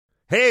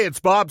Hey, it's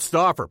Bob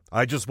Stauffer.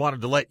 I just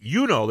wanted to let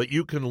you know that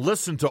you can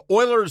listen to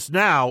Oilers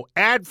Now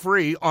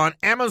ad-free on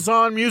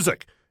Amazon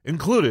Music,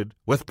 included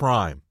with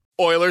Prime.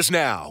 Oilers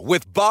Now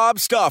with Bob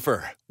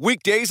Stauffer.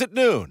 Weekdays at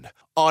noon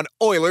on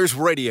Oilers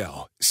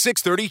Radio,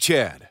 630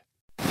 CHED.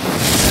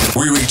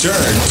 We return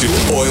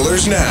to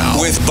Oilers Now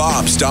with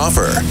Bob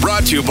Stauffer.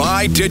 Brought to you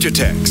by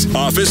Digitex.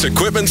 Office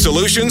Equipment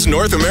Solutions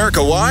North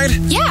America wide?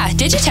 Yeah,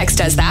 Digitex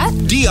does that.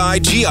 digitex.ca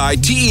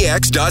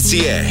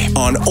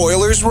on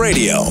Oilers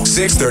Radio,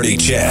 630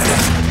 CHED.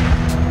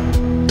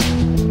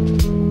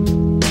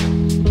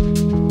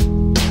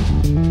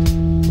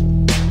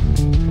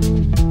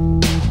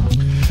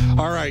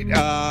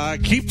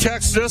 Keep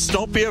texting us.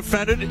 Don't be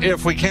offended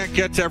if we can't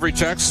get to every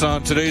text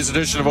on today's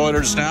edition of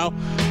Oilers Now.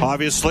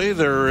 Obviously,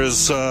 there is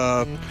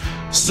some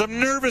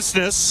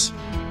nervousness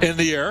in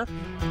the air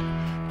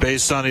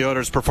based on the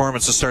Oilers'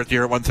 performance to start the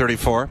year at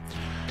 134.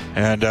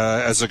 And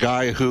as a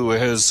guy who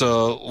has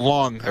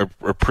long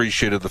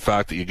appreciated the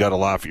fact that you got to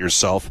laugh at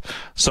yourself,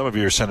 some of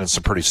you are sending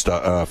some pretty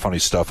funny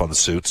stuff on the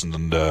suits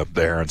and the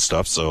hair and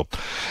stuff. So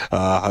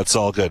it's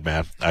all good,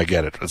 man. I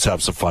get it. Let's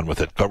have some fun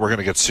with it. But we're going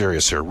to get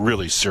serious here.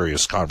 Really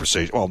serious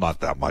conversation. Well, not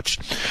that much.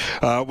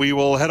 We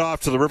will head off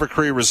to the River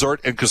Cree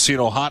Resort and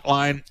Casino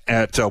Hotline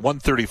at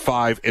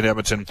 1:35 in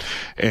Edmonton.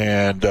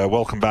 And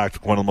welcome back to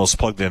one of the most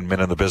plugged-in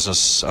men in the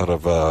business out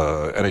of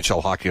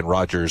NHL Hockey and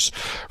Rogers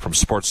from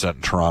Sportsnet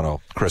in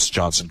Toronto, Chris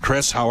Johnson.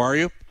 Chris, how are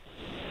you?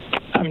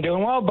 I'm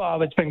doing well,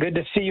 Bob. It's been good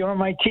to see you on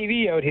my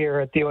TV out here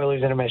at the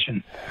Oilers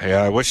Intermission.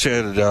 Yeah, I wish I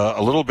had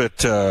a little bit,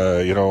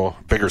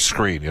 bigger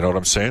screen. You know what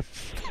I'm saying?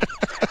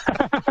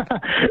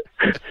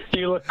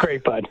 You look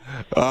great, bud.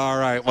 All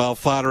right. Well,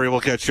 flattery will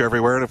get you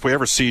everywhere. And if we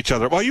ever see each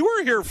other, well, you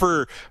were here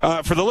for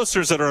the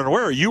listeners that are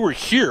unaware, you were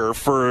here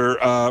for,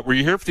 were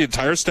you here for the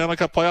entire Stanley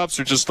Cup playoffs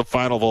or just the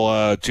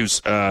final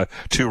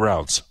two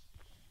rounds?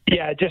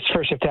 Yeah, just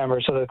for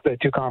September. So the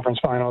two conference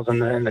finals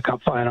and the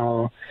cup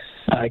final.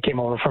 I came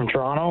over from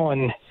Toronto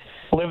and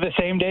lived the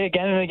same day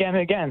again and again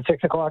and again.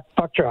 6 o'clock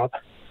puck drop.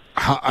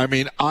 I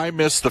mean, I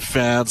miss the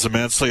fans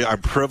immensely.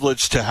 I'm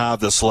privileged to have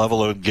this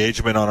level of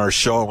engagement on our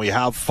show, and we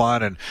have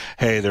fun. And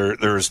hey,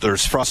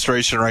 there's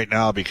frustration right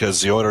now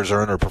because the Oilers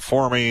are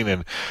underperforming,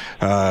 and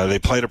they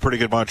played a pretty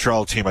good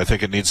Montreal team. I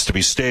think it needs to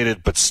be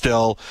stated, but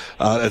still,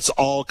 it's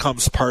all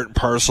comes part and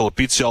parcel. It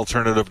beats the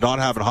alternative, not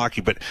having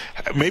hockey. But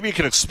maybe you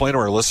can explain to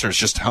our listeners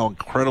just how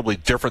incredibly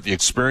different the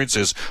experience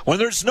is when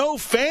there's no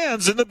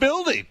fans in the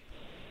building.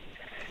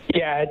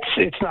 Yeah,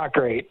 it's not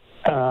great.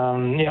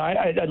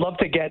 I'd love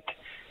to get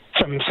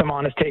some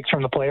honest takes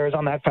from the players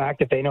on that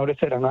fact if they notice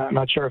it. I'm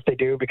not sure if they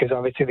do because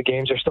obviously the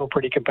games are still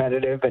pretty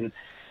competitive and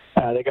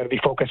they got to be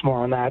focused more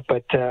on that.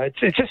 But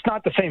it's just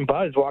not the same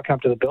buzz walking up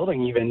to the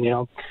building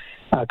even,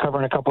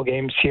 covering a couple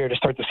games here to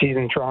start the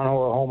season in Toronto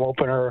or a home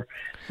opener.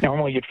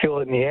 Normally you'd feel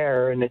it in the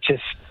air and it's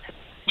just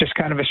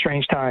kind of a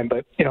strange time.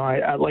 But,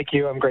 I like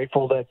you, I'm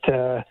grateful that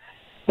the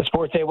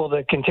sport's able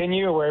to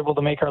continue. We're able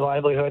to make our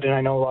livelihood. And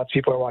I know lots of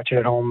people are watching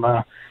at home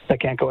that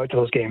can't go out to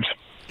those games.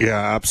 Yeah,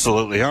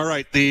 absolutely. All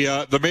right,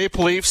 the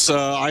Maple Leafs,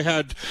 I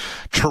had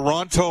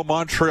Toronto,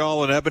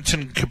 Montreal, and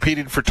Edmonton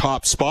competing for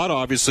top spot.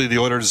 Obviously, the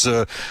Oilers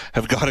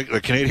have got it.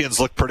 The Canadians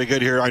look pretty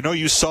good here. I know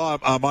you saw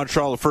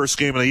Montreal the first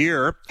game of the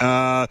year,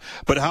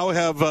 but how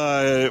have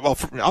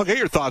I'll get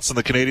your thoughts on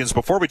the Canadians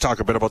before we talk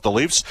a bit about the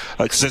Leafs,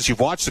 since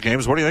you've watched the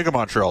games. What do you think of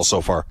Montreal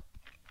so far?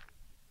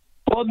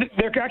 Well,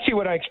 they're actually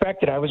what I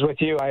expected. I was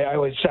with you. I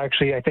was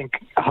actually, I think,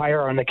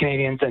 higher on the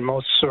Canadians than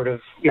most sort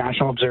of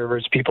national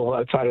observers, people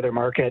outside of their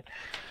market,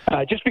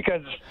 just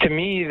because to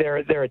me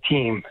they're a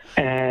team,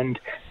 and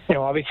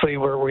obviously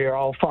we are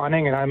all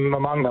fawning, and I'm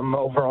among them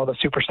over all the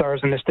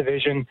superstars in this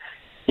division.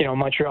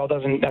 Montreal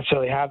doesn't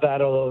necessarily have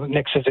that, although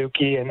Nick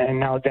Suzuki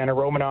and Alexander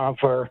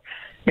Romanov are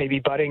maybe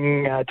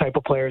budding type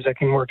of players that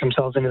can work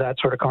themselves into that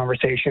sort of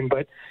conversation,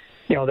 but.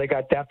 They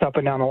got depth up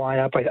and down the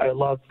lineup. I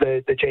love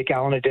the Jake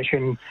Allen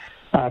addition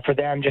for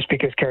them just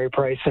because Carey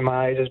Price, in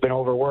my eyes, has been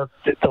overworked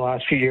the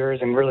last few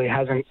years and really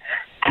hasn't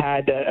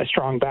had a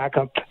strong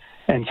backup.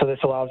 And so this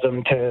allows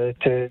them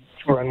to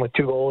run with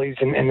two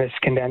goalies in this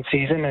condensed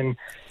season. And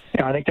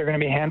I think they're going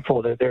to be a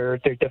handful. They're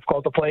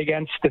difficult to play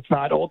against. It's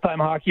not old-time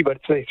hockey,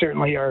 but they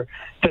certainly are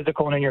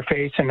physical and in your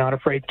face and not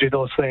afraid to do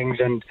those things.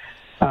 And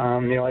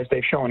as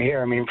they've shown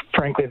here, I mean,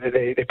 frankly,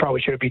 they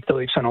probably should have beat the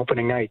Leafs on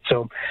opening night.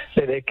 So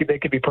they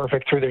could be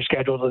perfect through their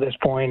schedule to this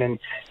point, and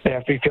they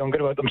have to be feeling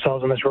good about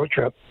themselves on this road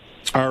trip.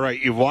 All right,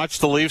 you've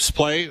watched the Leafs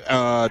play.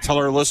 Tell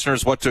our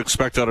listeners what to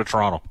expect out of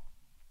Toronto.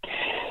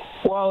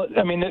 Well,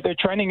 I mean, they're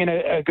trending in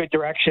a good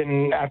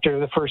direction after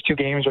the first two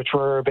games, which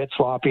were a bit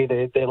sloppy.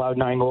 They allowed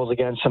 9 goals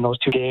against in those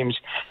two games.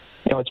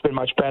 It's been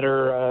much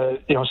better,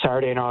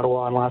 Saturday in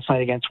Ottawa and last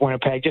night against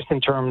Winnipeg, just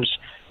in terms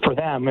for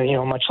them,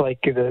 much like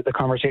the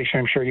conversation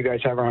I'm sure you guys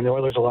have around the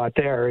Oilers a lot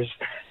there is,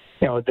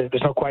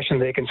 there's no question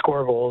they can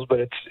score goals, but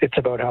it's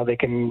about how they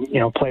can,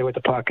 play with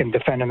the puck and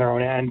defend in their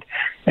own end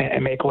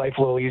and make life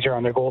a little easier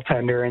on their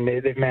goaltender. And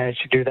they've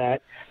managed to do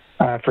that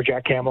for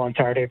Jack Campbell on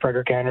Saturday,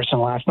 Frederik Andersen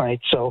last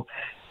night. So,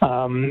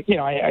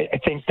 I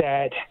think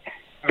that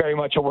very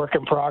much a work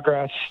in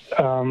progress,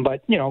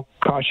 but,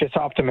 cautious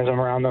optimism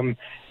around them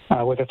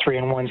with a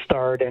 3-1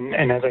 start.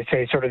 And as I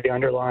say, sort of the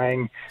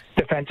underlying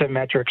defensive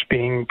metrics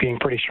being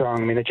pretty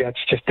strong. I mean, the Jets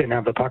just didn't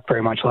have the puck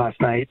very much last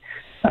night,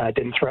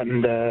 didn't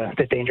threaten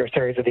the dangerous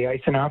areas of the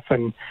ice enough.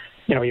 And,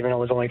 even though it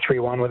was only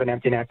 3-1 with an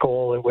empty net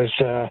goal, it was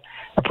a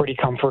pretty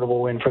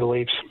comfortable win for the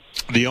Leafs.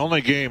 The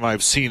only game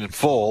I've seen in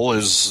full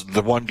is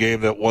the one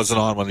game that wasn't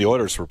on when the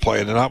Oilers were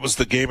playing, and that was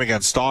the game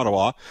against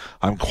Ottawa.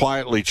 I'm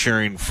quietly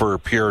cheering for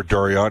Pierre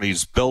Dorion.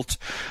 He's built,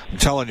 I'm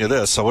telling you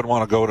this, I wouldn't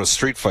want to go in a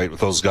street fight with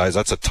those guys.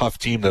 That's a tough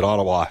team that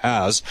Ottawa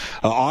has.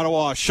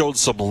 Ottawa showed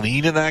some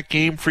lean in that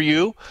game for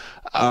you.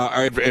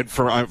 And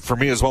for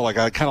me as well, I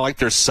kind of like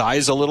their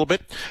size a little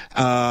bit.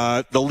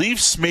 The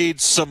Leafs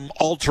made some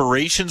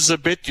alterations a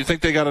bit. Do you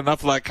think they got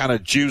enough of that kind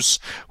of juice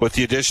with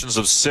the additions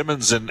of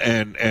Simmons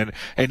and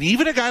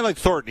even a guy like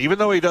Thornton, even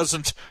though he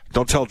doesn't,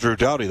 don't tell Drew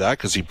Doughty that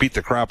because he beat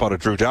the crap out of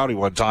Drew Doughty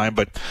one time,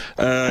 but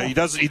he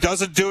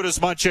doesn't do it as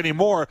much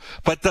anymore.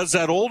 But does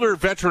that older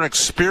veteran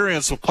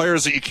experience with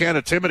players that you can't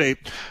intimidate,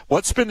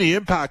 what's been the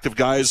impact of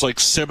guys like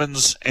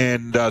Simmons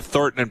and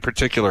Thornton in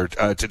particular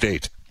to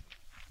date?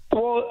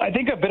 Well, I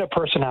think a bit of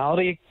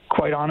personality,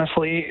 quite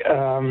honestly.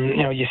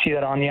 You see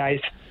that on the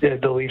ice.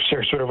 The Leafs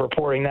are sort of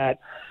reporting that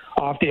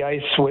off the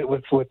ice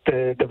with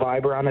the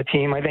vibe around the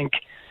team. I think,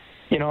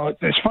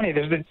 it's funny.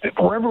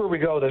 Wherever we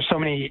go, there's so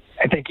many,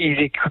 I think,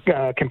 easy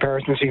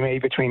comparisons to be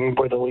made between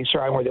where the Leafs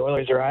are and where the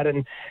Oilers are at.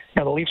 And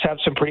the Leafs have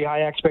some pretty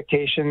high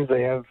expectations.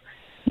 They have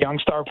young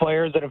star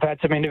players that have had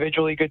some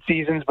individually good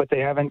seasons, but they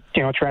haven't,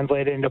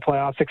 translated into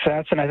playoff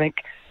success. And I think,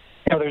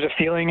 there's a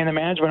feeling in the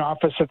management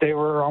office that they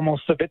were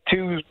almost a bit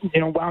too,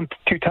 wound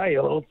too tight,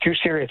 a little too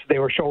serious. They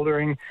were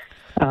shouldering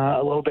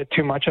a little bit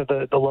too much of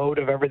the load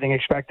of everything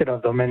expected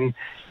of them. And,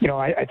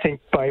 I think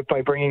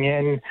by bringing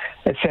in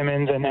a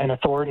Simmons and a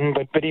Thornton,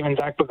 but even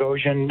Zach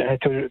Bogosian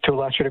to a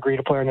lesser degree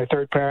to play in their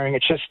third pairing,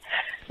 it's just,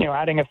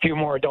 adding a few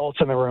more adults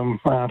in the room,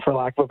 for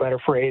lack of a better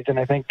phrase. And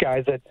I think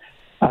guys that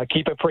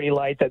keep it pretty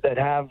light, that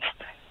have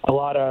a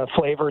lot of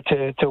flavor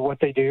to what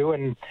they do.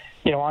 And,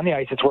 on the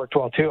ice, it's worked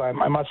well, too. I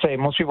must say,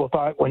 most people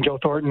thought when Joe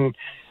Thornton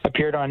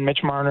appeared on Mitch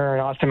Marner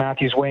and Austin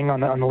Matthews' wing on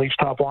the Leafs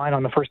top line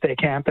on the first day of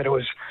camp, that it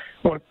was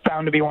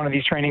bound to be one of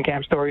these training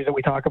camp stories that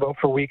we talk about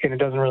for a week, and it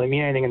doesn't really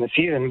mean anything in the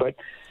season. But,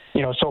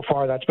 so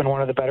far that's been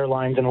one of the better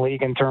lines in the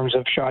league in terms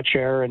of shot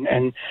share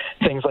and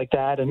things like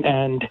that.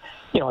 And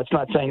it's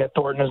not saying that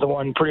Thornton is the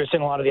one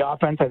producing a lot of the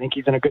offense. I think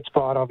he's in a good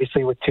spot,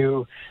 obviously, with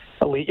two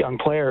elite young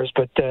players,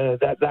 but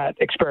that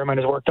experiment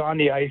has worked on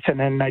the ice, and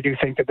then I do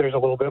think that there's a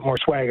little bit more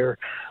swagger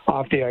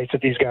off the ice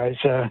that these guys,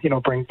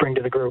 bring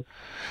to the group.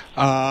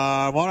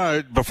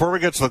 Before we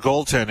get to the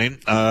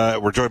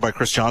goaltending, we're joined by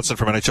Chris Johnson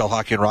from NHL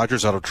Hockey and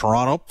Rogers out of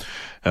Toronto.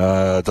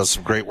 Does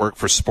some great work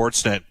for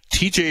Sportsnet.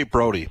 TJ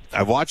Brodie,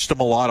 I've watched him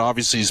a lot.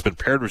 Obviously, he's been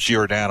paired with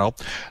Giordano.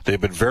 They've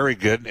been very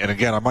good. And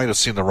again, I might have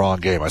seen the wrong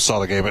game. I saw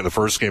the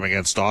first game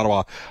against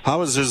Ottawa.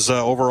 How has his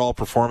overall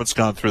performance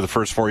gone through the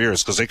first 4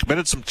 years? Because they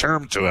committed some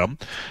term to him.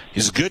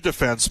 He's a good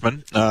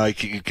defenseman.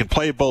 He can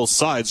play both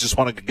sides. Just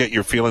want to get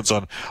your feelings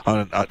on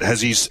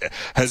has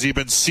he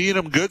been seeing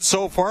him good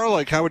so far?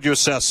 Like, how would you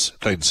assess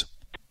things?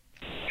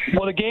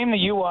 Well, the game that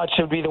you watched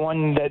would be the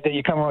one that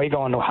you come away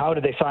going, well, how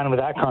did they sign him with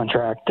that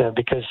contract?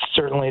 Because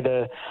certainly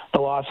the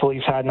loss the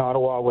Leafs had in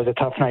Ottawa was a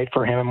tough night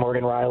for him and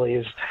Morgan Riley,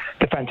 his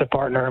defensive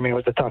partner. I mean, it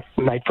was a tough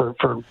night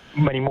for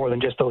many more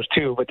than just those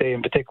two, but they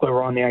in particular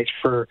were on the ice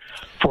for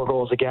 4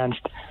 goals against.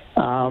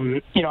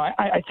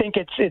 I think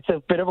it's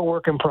a bit of a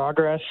work in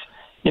progress.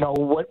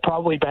 What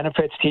probably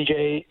benefits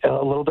TJ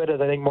a little bit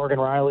is I think Morgan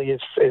Riley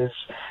is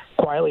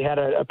quietly had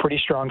a pretty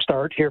strong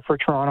start here for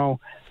Toronto.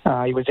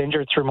 He was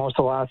injured through most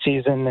of last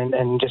season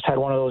and just had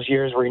one of those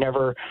years where he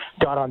never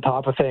got on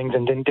top of things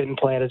and didn't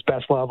play at his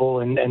best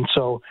level. And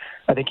so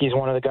I think he's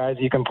one of the guys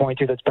you can point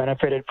to that's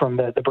benefited from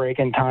the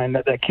break-in time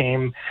that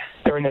came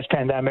during this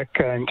pandemic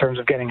in terms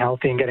of getting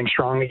healthy and getting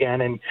strong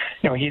again. And,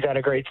 he's had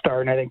a great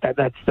start, and I think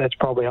that's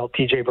probably helped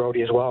TJ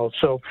Brodie as well.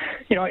 So,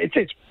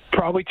 it's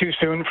probably too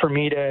soon for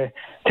me to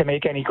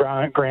make any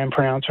grand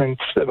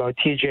pronouncements about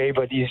TJ,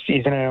 but he's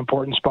in an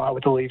important spot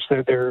with the Leafs.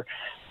 They're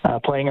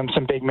playing him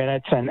some big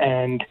minutes,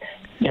 and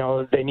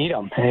they need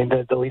him. And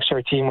the Leafs are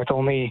a team with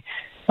only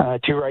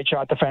 2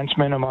 right-shot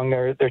defensemen among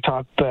their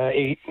top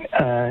 8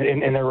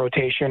 in their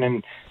rotation.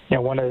 And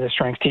one of the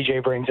strengths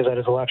TJ brings is that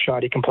as a left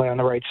shot, he can play on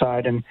the right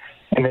side. And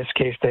in this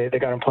case, they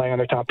got him playing on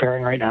their top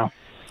pairing right now.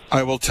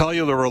 I will tell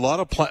you, there were a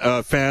lot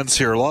of fans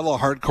here, a lot of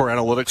hardcore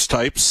analytics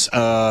types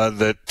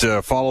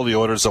that follow the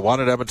Oilers that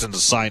wanted Edmonton to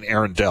sign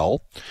Aaron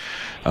Dell.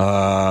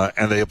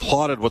 And they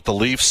applauded what the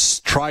Leafs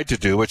tried to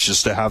do, which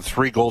is to have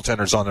 3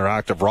 goaltenders on their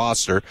active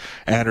roster,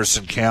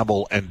 Anderson,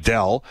 Campbell, and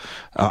Dell.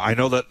 I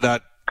know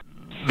that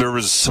there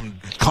was some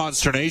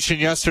consternation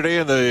yesterday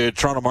in the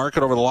Toronto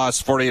market over the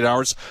last 48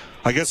 hours.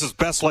 I guess it's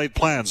best laid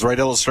plans, right?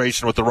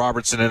 Illustration with the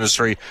Robertson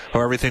industry, how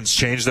everything's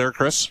changed there,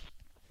 Chris?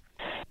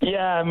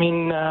 Yeah, I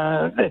mean,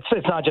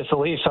 it's not just the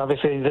Leafs.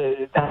 Obviously,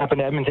 it happened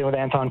to Edmonton with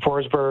Anton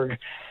Forsberg.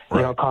 Right.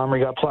 You know, Comrie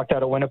got plucked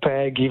out of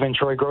Winnipeg. Even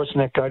Troy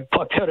Grosenick got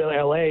plucked out of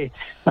L.A.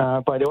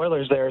 By the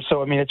Oilers there.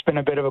 So, I mean, it's been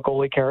a bit of a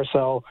goalie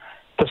carousel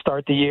to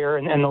start the year,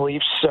 and the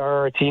Leafs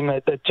are a team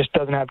that just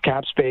doesn't have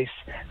cap space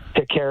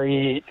to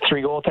carry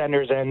 3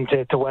 goaltenders and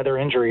to weather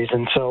injuries.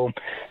 And so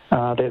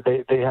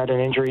they had an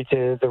injury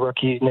to the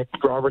rookie Nick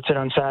Robertson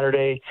on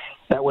Saturday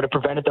that would have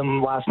prevented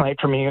them last night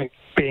from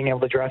being able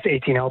to dress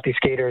 18 healthy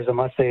skaters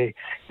unless they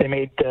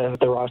made the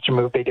roster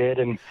move they did.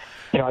 And,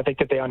 you know, I think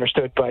that they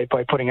understood by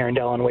putting Aaron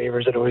Dell on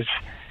waivers that it was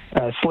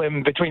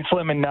between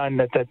slim and none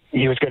that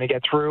he was going to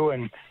get through.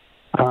 And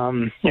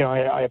you know,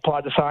 I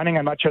applaud the signing.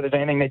 I'm not sure there's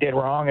anything they did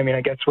wrong. I mean,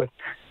 I guess with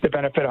the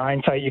benefit of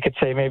hindsight, you could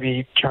say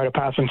maybe try to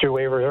pass them through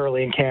waivers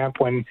early in camp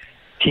when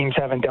teams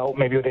haven't dealt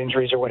maybe with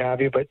injuries or what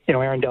have you. But, you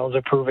know, Aaron Dell's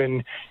a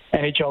proven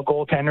NHL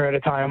goaltender at a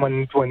time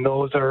when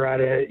those are at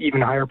an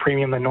even higher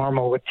premium than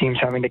normal, with teams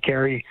having to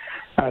carry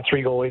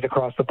 3 goalies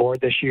across the board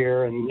this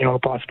year. And, you know, the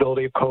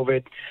possibility of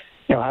COVID,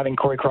 you know, having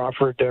Corey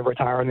Crawford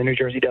retire on the New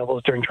Jersey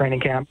Devils during training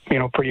camp, you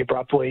know, pretty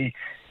abruptly,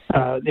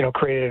 you know,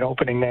 created an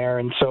opening there.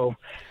 And so,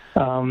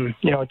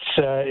 you know,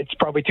 it's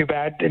probably too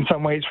bad in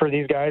some ways for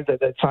these guys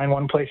that sign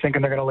one place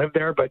thinking they're going to live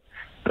there. But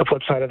the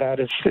flip side of that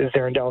is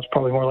Aaron Dell is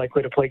probably more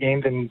likely to play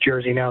games in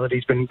Jersey now that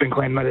he's been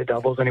claimed by the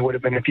Devils than he would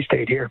have been if he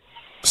stayed here.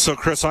 So,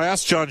 Chris, I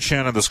asked John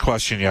Shannon this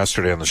question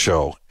yesterday on the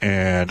show,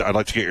 and I'd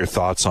like to get your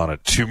thoughts on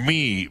it. To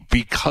me,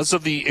 because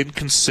of the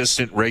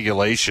inconsistent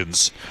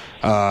regulations,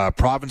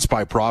 province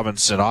by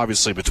province, and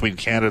obviously between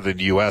Canada and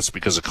the U.S.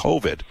 because of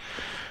COVID,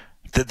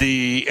 did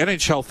the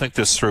NHL think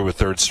this through with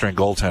third-string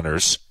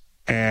goaltenders?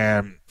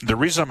 And the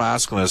reason I'm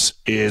asking this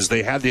is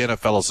they had the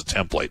NFL as a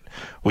template.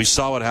 We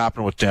saw what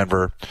happened with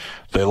Denver.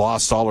 They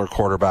lost all their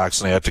quarterbacks,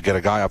 and they had to get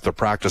a guy off the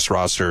practice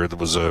roster that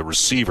was a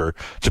receiver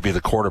to be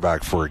the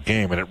quarterback for a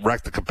game, and it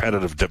wrecked the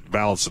competitive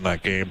balance in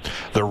that game.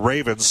 The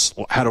Ravens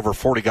had over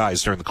 40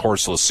 guys during the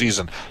course of the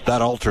season.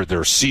 That altered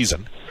their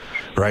season,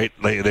 right?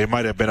 They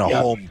might have been a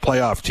home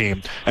playoff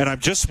team. And I'm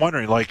just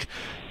wondering, like,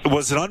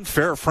 was it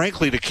unfair,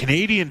 frankly, to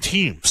Canadian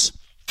teams?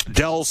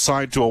 Dell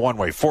signed to a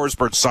one-way.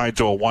 Forsberg signed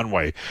to a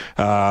one-way.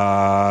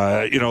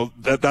 You know,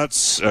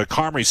 that's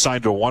Comrie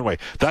signed to a one-way.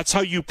 That's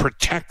how you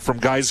protect from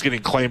guys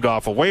getting claimed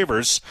off of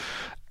waivers.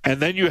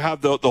 And then you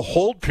have the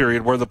hold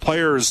period where the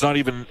player is not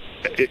even,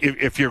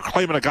 if you're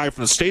claiming a guy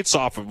from the States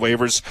off of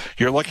waivers,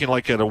 you're looking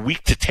like at a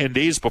week to 10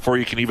 days before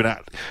you can even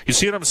act. You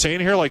see what I'm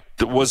saying here? Like,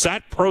 was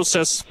that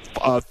process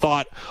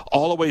thought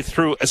all the way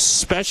through,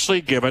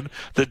 especially given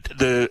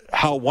the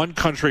how one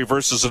country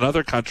versus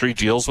another country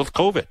deals with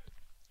COVID?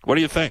 What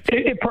do you think?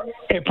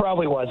 It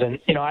probably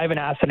wasn't. You know, I haven't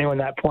asked anyone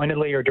that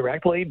pointedly or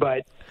directly,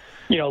 but,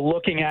 you know,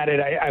 looking at it,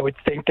 I would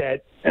think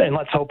that, and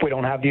let's hope we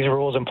don't have these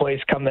rules in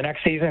place come the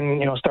next season,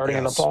 you know, starting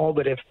in the fall.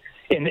 But if,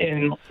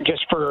 in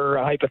just for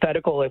a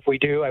hypothetical, if we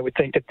do, I would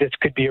think that this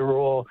could be a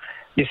rule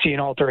you see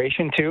an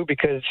alteration to,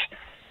 because,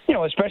 you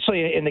know,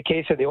 especially in the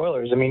case of the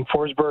Oilers. I mean,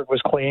 Forsberg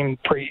was claimed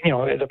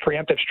as a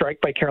preemptive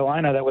strike by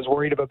Carolina that was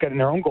worried about getting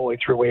their own goalie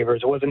through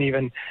waivers. It wasn't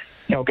even,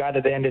 you know, a guy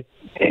that they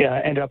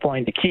ended up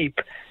wanting to keep.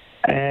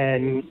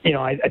 And, you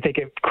know, I think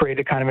it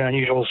created kind of an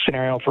unusual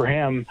scenario for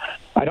him.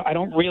 I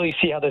don't really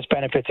see how this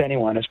benefits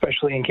anyone,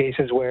 especially in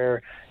cases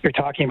where you're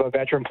talking about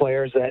veteran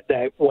players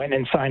that went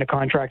and signed a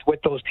contract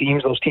with those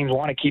teams. Those teams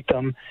want to keep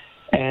them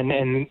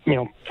and you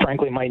know,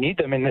 frankly, might need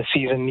them in this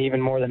season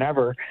even more than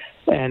ever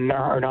and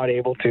are not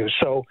able to.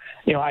 So,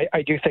 you know,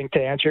 I do think, to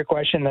answer your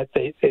question, that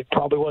it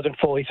probably wasn't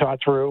fully thought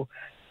through.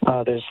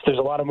 There's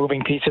a lot of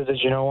moving pieces,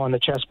 as you know, on the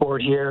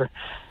chessboard here.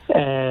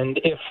 And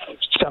if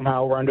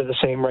somehow we're under the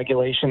same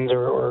regulations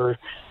or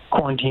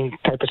quarantine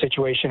type of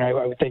situation, I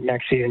would think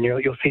next season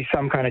you'll see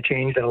some kind of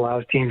change that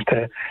allows teams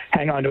to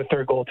hang on to a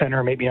third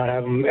goaltender, maybe not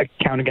have them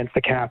count against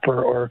the cap,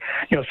 or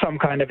you know, some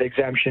kind of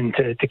exemption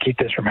to keep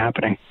this from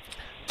happening.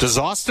 Does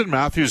Austin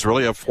Matthews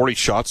really have 40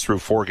 shots through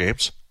 4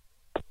 games?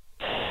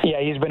 Yeah,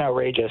 he's been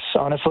outrageous.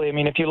 Honestly, I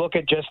mean, if you look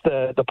at just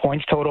the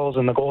points totals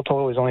and the goal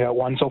total, he's only got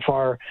 1 so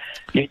far.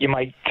 You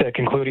might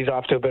conclude he's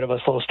off to a bit of a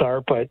slow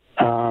start, but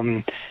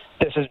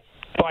this is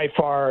by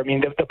far, I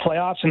mean, the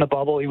playoffs in the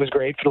bubble, he was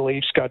great for the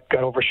Leafs, got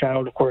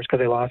overshadowed, of course, because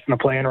they lost in the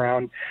play-in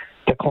round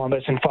to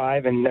Columbus in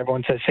 5, and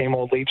everyone says same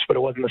old Leafs, but it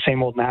wasn't the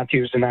same old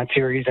Matthews in that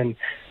series. And,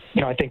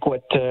 you know, I think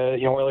what,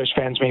 you know, Oilers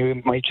fans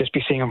maybe might just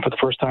be seeing him for the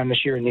first time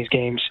this year in these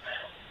games.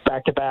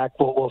 Back-to-back,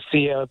 we'll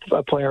see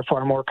a player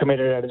far more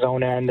committed at his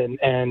own end,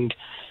 and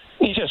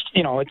he's just,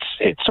 you know,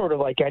 it's sort of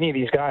like any of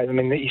these guys. I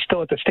mean, he's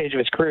still at the stage of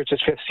his career. It's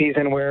his 5th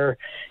season where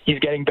he's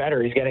getting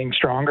better. He's getting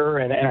stronger,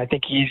 and I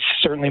think he's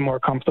certainly more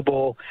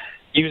comfortable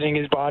using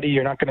his body.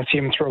 You're not going to see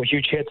him throw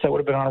huge hits that would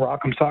have been on a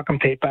Rock'em Sock'em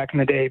tape back in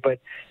the day, but,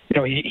 you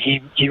know,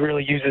 he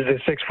really uses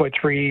his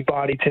 6'3"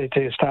 body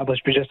to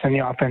establish position in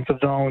the offensive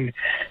zone,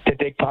 to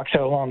dig pucks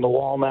out along the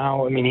wall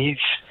now. I mean,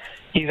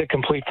 he's a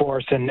complete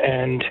force,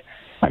 and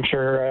I'm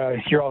sure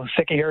you're all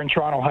sick of hearing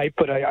Toronto hype,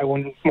 but I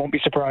won't be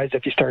surprised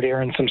if you start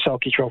hearing some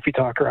Selke Trophy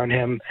talk around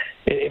him,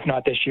 if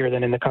not this year,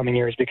 then in the coming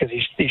years, because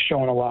he's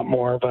showing a lot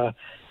more of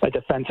a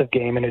defensive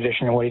game in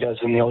addition to what he does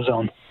in the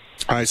ozone.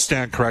 I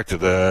stand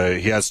corrected.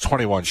 He has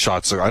 21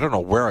 shots. I don't know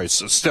where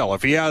still.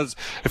 If he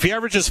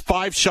averages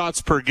 5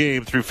 shots per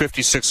game through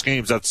 56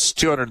 games, that's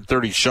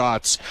 230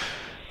 shots.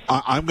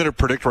 I'm going to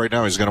predict right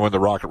now he's going to win the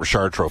Rocket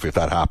Richard Trophy if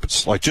that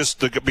happens.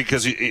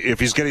 Because if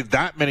he's getting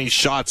that many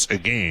shots a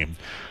game,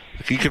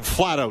 he can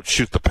flat out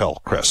shoot the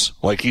pill, Chris.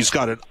 He's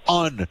got an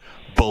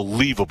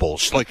unbelievable,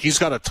 he's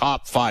got a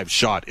top 5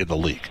 shot in the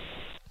league.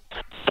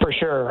 For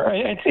sure.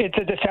 It's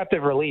a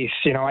deceptive release.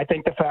 I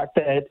think the fact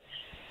that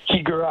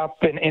he grew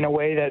up in a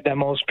way that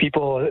most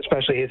people,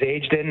 especially his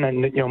age, didn't,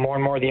 and more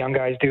and more of the young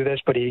guys do this,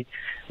 but he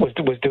was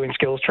doing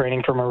skills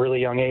training from a really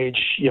young age.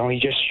 He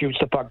just shoots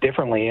the puck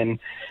differently, and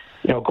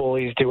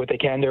goalies do what they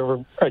can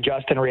to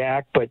adjust and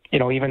react, but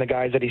even the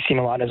guys that he's seen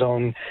a lot in his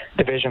own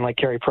division, like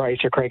Carey Price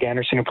or Craig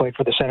Anderson, who played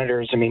for the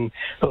Senators,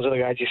 those are the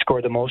guys he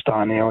scored the most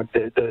on.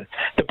 The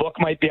book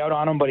might be out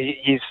on him, but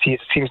he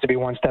seems to be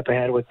one step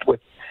ahead with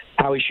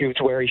how he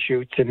shoots, where he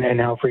shoots, and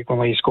how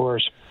frequently he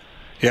scores.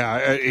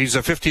 Yeah, he's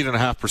a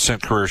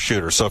 15.5% career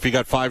shooter. So if he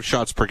got 5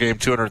 shots per game,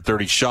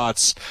 230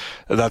 shots,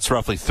 that's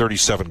roughly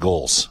 37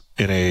 goals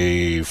in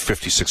a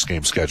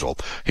 56-game schedule.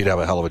 He'd have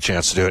a hell of a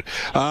chance to do it.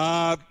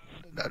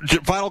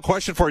 Final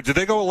question for you. Did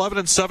they go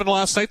 11-7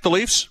 last night, the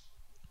Leafs?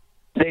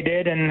 They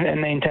did,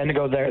 and they intend to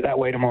go that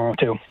way tomorrow,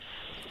 too.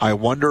 I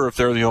wonder if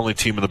they're the only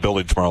team in the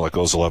building tomorrow that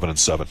goes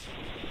 11-7.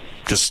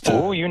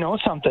 You know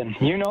something.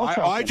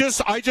 I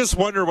just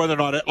wonder whether or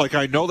not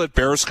I know that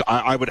Barris.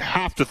 I would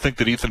have to think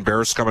that Ethan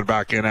Barris coming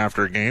back in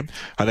after a game.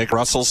 I think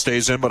Russell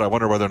stays in, but I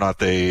wonder whether or not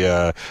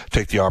they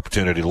take the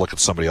opportunity to look at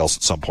somebody else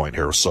at some point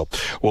here. So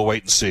we'll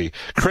wait and see.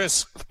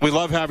 Chris, we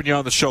love having you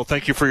on the show.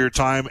 Thank you for your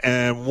time.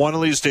 And one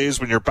of these days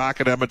when you're back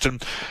at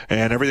Edmonton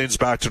and everything's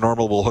back to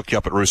normal, we'll hook you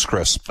up at Roost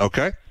Chris.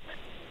 Okay?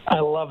 I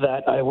love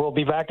that. I will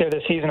be back there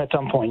this season at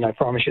some point. I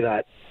promise you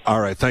that. All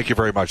right. Thank you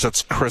very much.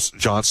 That's Chris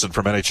Johnson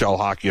from NHL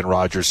Hockey and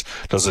Rogers.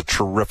 Does a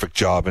terrific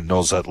job and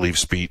knows that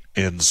Leafs beat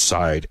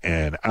inside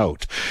and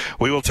out.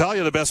 We will tell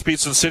you the best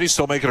pizza in the city,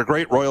 still making it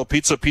great. Royal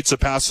Pizza, Pizza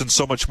Pass, and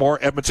so much more.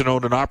 Edmonton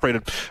owned and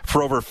operated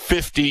for over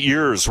 50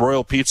 years.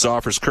 Royal Pizza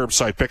offers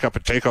curbside pickup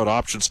and takeout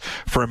options.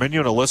 For a menu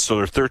and a list of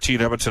their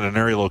 13 Edmonton and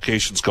area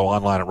locations, go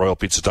online at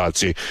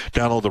royalpizza.ca.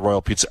 Download the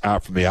Royal Pizza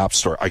app from the App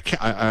Store.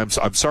 I'm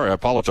sorry. I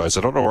apologize.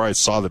 I don't know where I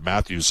saw that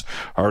Matthews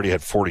already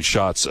had 40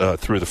 shots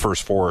through the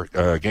first 4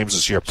 games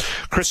this year.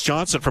 Chris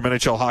Johnson from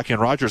NHL Hockey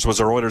and Rogers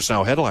was our Oilers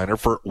Now headliner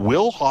for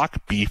Wilhauk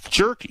Beef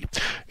Jerky.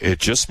 It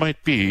just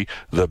might be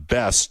the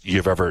best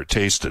you've ever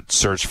tasted.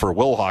 Search for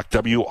Wilhauk,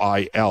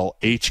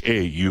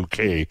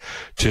 Wilhauk,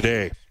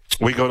 today.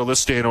 We go to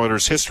this day in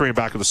Oilers history and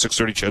back of the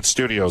 630 CHED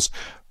Studios.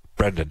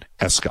 Brendan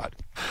Escott.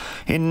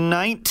 In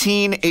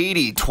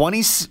 1980,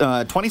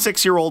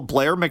 26-year-old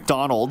Blair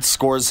McDonald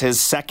scores his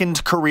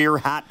second career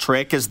hat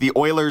trick as the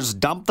Oilers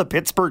dump the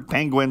Pittsburgh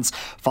Penguins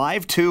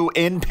 5-2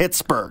 in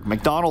Pittsburgh.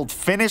 McDonald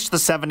finished the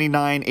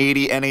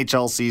 79-80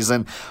 NHL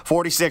season,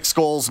 46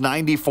 goals,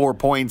 94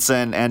 points,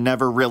 and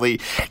never really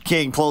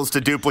came close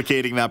to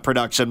duplicating that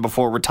production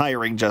before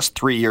retiring just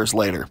 3 years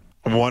later.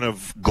 One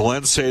of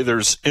Glenn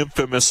Sather's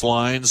infamous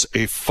lines,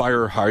 a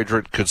fire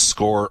hydrant could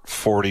score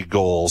 40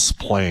 goals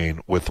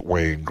playing with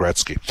Wayne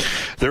Gretzky.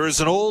 There is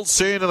an old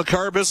saying in the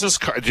car business.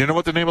 Do you know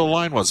what the name of the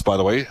line was, by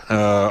the way?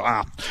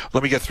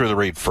 Let me get through the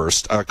read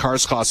first.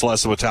 Cars cost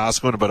less than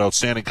Wetaskiwin, but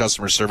outstanding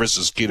customer service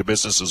is key to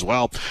business as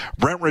well.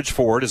 Brentridge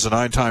Ford is a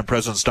 9-time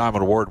President's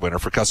Diamond Award winner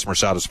for customer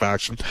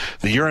satisfaction.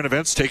 The year-end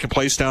event's taking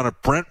place down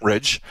at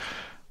Brentridge.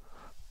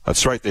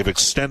 That's right, they've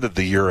extended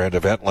the year-end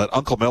event. Let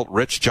Uncle Milt,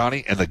 Rich,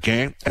 Johnny, and the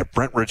gang at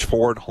Brentridge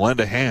Ford lend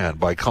a hand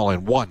by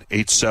calling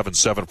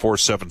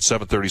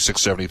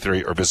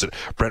 1-877-477-3673 or visit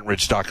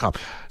Brentridge.com.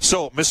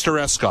 So, Mr.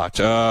 Escott,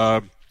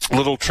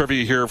 little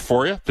trivia here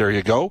for you. There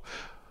you go.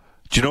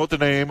 Do you know what the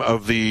name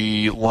of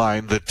the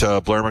line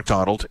that Blair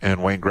McDonald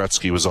and Wayne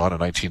Gretzky was on in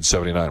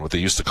 1979, what they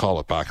used to call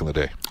it back in the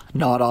day?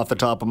 Not off the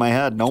top of my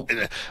head, nope.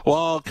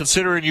 Well,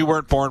 considering you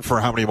weren't born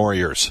for how many more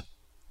years?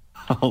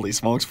 Holy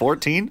smokes,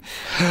 14?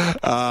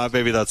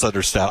 Maybe that's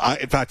understandable.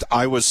 In fact,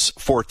 I was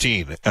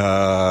 14 in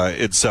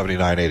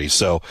 79-80.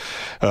 So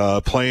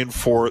playing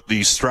for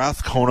the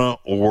Strathcona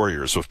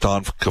Warriors with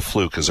Don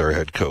Kafluke as our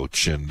head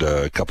coach and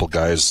a couple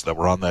guys that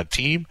were on that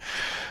team.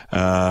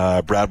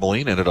 Brad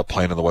Moline ended up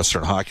playing in the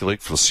Western Hockey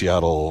League for the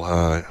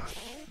Seattle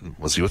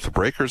was he with the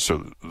Breakers or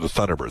the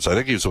Thunderbirds? I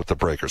think he was with the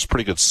Breakers.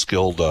 Pretty good,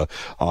 skilled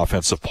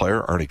offensive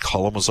player. Arnie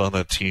Cullum was on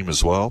that team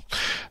as well.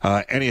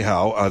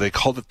 Anyhow, they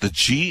called it the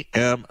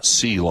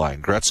GMC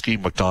line.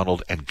 Gretzky,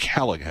 McDonald, and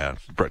Callahan.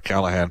 Brett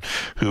Callahan,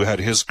 who had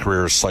his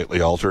career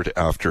slightly altered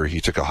after he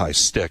took a high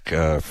stick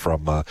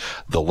from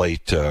the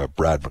late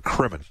Brad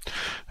McCrimmon.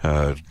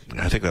 I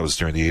think that was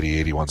during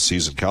the 80-81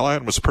 season.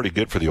 Callahan was pretty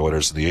good for the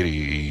Oilers in the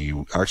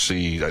 80,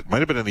 actually, it might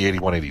have been in the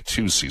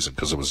 81-82 season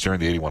because it was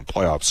during the 81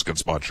 playoffs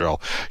against Montreal.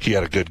 He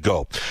had a good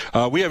go.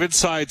 We have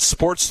Inside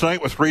Sports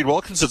tonight with Reed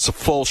Wilkins. It's a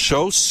full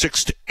show,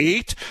 6 to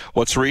 8.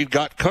 What's Reed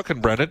got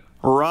cooking, Brendan?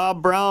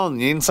 Rob Brown,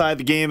 the Inside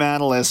the Game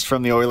analyst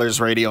from the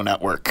Oilers Radio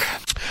Network.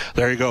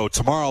 there you go.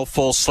 Tomorrow,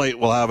 full slate.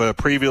 We'll have a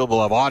preview.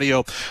 We'll have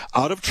audio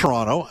out of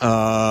Toronto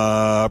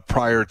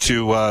prior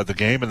to the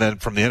game. And then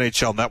from the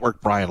NHL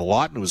Network, Brian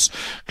Lawton, who was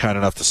kind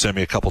enough to send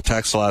me a couple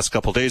texts the last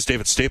couple of days.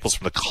 David Staples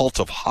from the Cult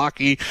of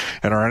Hockey,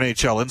 and our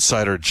NHL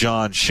insider,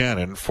 John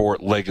Shannon, for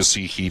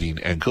Legacy Heating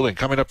and Cooling.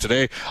 Coming up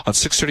today on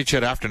 6:30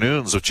 CHED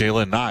Afternoons with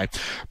Jaylen Nye,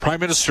 Prime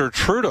Minister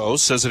Trudeau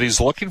says that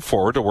he's looking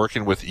forward to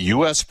working with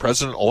U.S.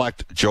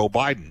 President-elect Joe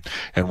Biden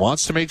and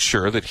wants to make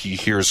sure that he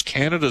hears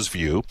Canada's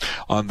view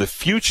on the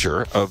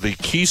future of the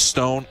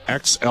Keystone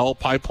XL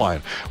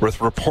pipeline.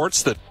 With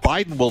reports that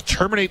Biden will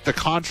terminate the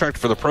contract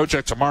for the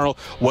project tomorrow,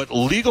 what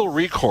legal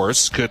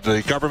recourse could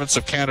the governments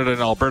of Canada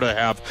and Alberta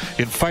have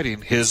in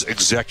fighting his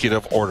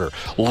executive order?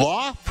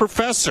 Law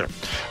professor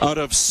out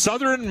of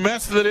Southern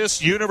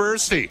Methodist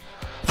University,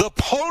 the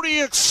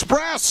Pony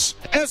Express,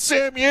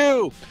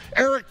 SMU,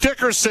 Eric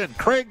Dickerson,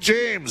 Craig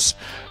James.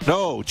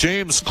 No,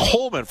 James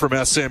Coleman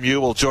from SMU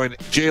will join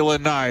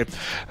Jaylen Nye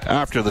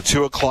after the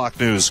 2 o'clock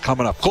news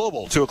coming up.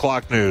 Global 2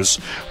 o'clock news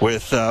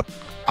with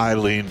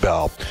Eileen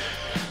Bell.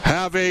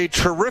 Have a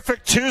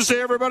terrific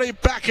Tuesday, everybody.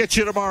 Back at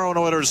you tomorrow on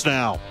Oilers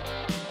Now.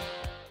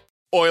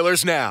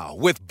 Oilers Now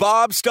with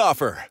Bob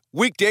Stauffer.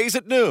 Weekdays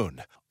at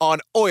noon on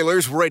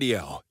Oilers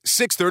Radio,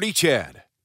 630 CHED.